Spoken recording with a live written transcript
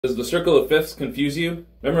Does the circle of fifths confuse you?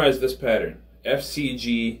 Memorize this pattern,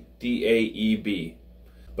 FCGDAEB.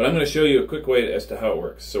 But I'm going to show you a quick way as to how it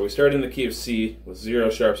works. So we start in the key of C with 0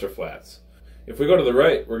 sharps or flats. If we go to the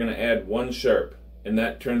right, we're going to add 1 sharp, and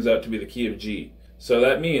that turns out to be the key of G. So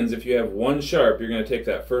that means if you have 1 sharp, you're going to take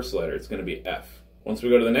that first letter. It's going to be F. Once we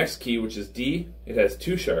go to the next key, which is D, it has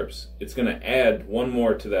 2 sharps. It's going to add 1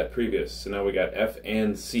 more to that previous. So now we got F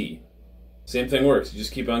and C. Same thing works. You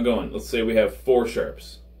just keep on going. Let's say we have 4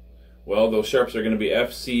 sharps. Well, those sharps are going to be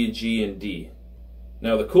F, C, G, and D.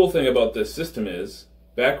 Now the cool thing about this system is,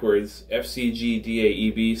 backwards,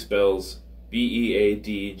 FCGDAEB spells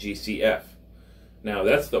BEADGCF. Now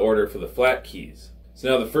that's the order for the flat keys. So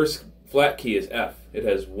now the first flat key is F. It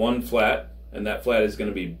has 1 flat, and that flat is going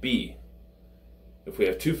to be B. If we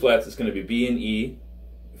have 2 flats, it's going to be B and E.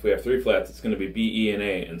 If we have 3 flats, it's going to be B, E, and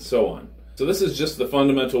A, and so on. So this is just the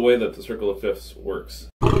fundamental way that the circle of fifths works.